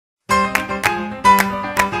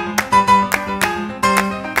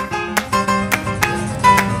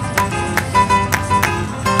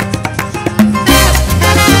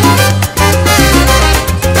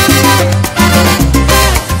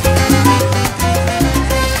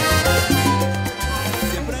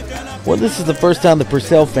Well, this is the first time the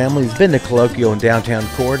Purcell family has been to Colokial in downtown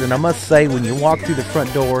Corydon, and I must say, when you walk through the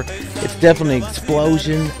front door, it's definitely an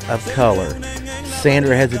explosion of color.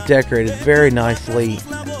 Sandra has it decorated very nicely,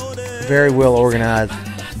 very well organized,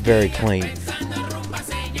 very clean.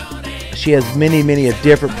 She has many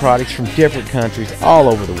different products from different countries all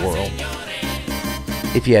over the world.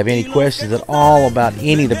 If you have any questions at all about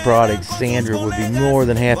any of the products, Sandra would be more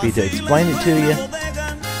than happy to explain it to you.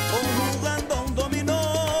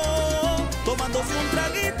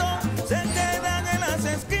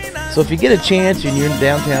 So if you get a chance and you're in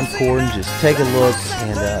downtown Corydon, just take a look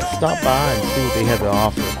and stop by and see what they have to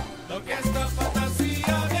offer.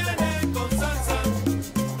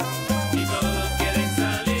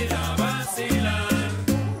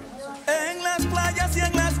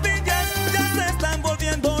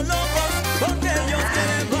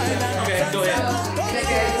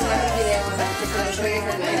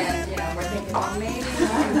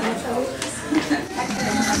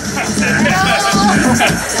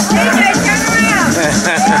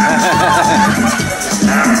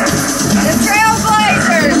 The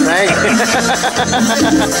Trailblazers! Thank you.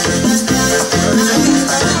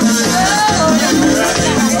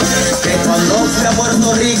 Que cuando fui a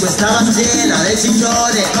Puerto Rico estaban llenas de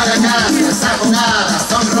chillones. Para acá, esa jugada,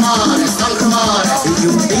 son rumores. Y que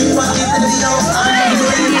un tipo aquí te dio a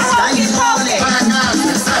traiciones. Para acá,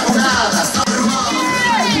 esa jugada, son rumores.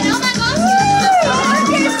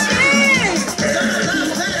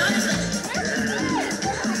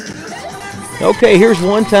 Okay, here's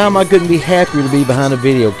one time I couldn't be happier to be behind a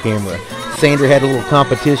video camera. Sandra had a little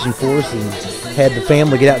competition for us and had the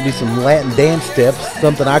family get out and do some Latin dance steps,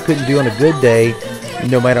 something I couldn't do on a good day.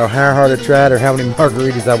 No matter how hard I tried or how many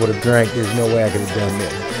margaritas I would have drank, there's no way I could have done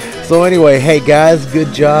this. So anyway, hey guys,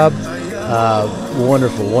 good job.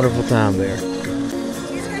 Wonderful time there.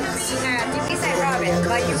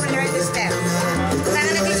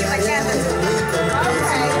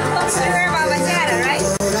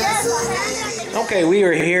 Okay, we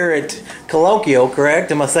are here at Colokial,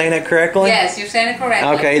 correct? Am I saying that correctly? Yes, you're saying it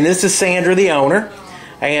correctly. Okay, and this is Sandra, the owner,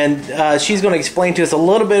 and she's going to explain to us a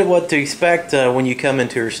little bit what to expect when you come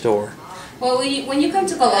into her store. Well, when you come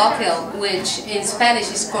to Colokial, which in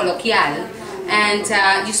Spanish is Colokial, and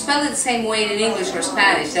you spell it the same way in English or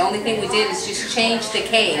Spanish. The only thing we did is just change the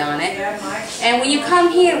K on it. And when you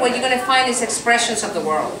come here, what you're going to find is expressions of the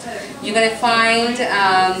world. You're going to find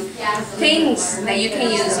things that you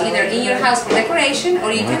can use either in your house for decoration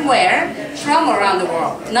or you can wear from around the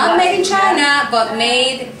world. Not made in China, but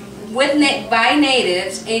made by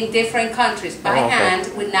natives in different countries, by hand,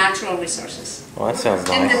 with natural resources. Well, that sounds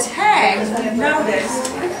nice. And the tags, you've noticed,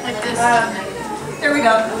 like this. There we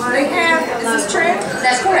go. They have, is this true?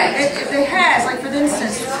 That's correct. It has, like for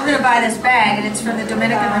instance, we're going to buy this bag and it's from the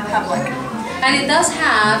Dominican Republic. And it does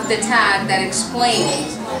have the tag that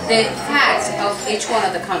explains the facts of each one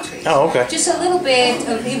of the countries. Oh, okay. Just a little bit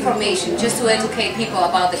of information, just to educate people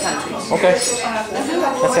about the countries. Okay.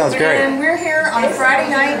 That sounds great. And we're here on a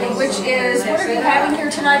Friday night, which is, what are you having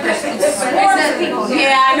here tonight?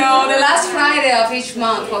 Yeah, I know. The last Friday of each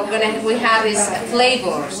month, what we have is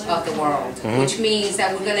flavors of the world, which means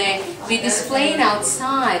that we're going to be displaying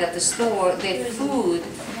outside of the store the food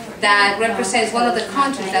that represents one of the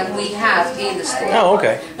countries that we have in the store. Oh,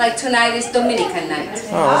 okay. Like tonight is Dominican night.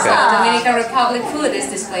 Oh, okay. So Dominican Republic food is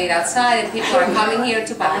displayed outside and people are coming here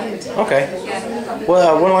to buy it. Okay. Yeah.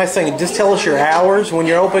 Well, one last thing. Just tell us your hours, when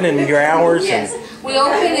you're open, and your hours. Yes. We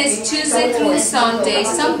open is Tuesday through Sunday.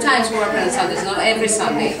 Sometimes we open on Sundays, not every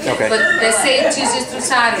Sunday. Okay. But let's say Tuesday through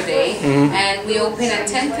Saturday, and we open at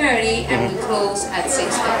 10:30 and we close at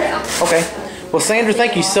 6:30. Okay. Well, Sandra,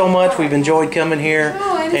 thank you so much. We've enjoyed coming here,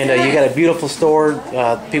 and you got a beautiful store.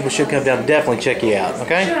 People should come down and definitely check you out.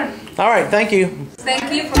 Okay. Sure. All right. Thank you. Thank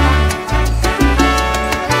you for.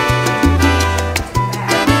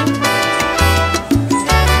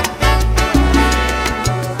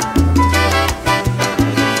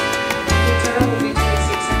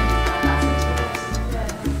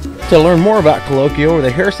 To learn more about Colokial or the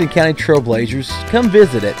Harrison County Trailblazers, come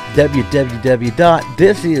visit at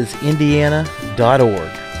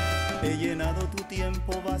www.thisisindiana.org.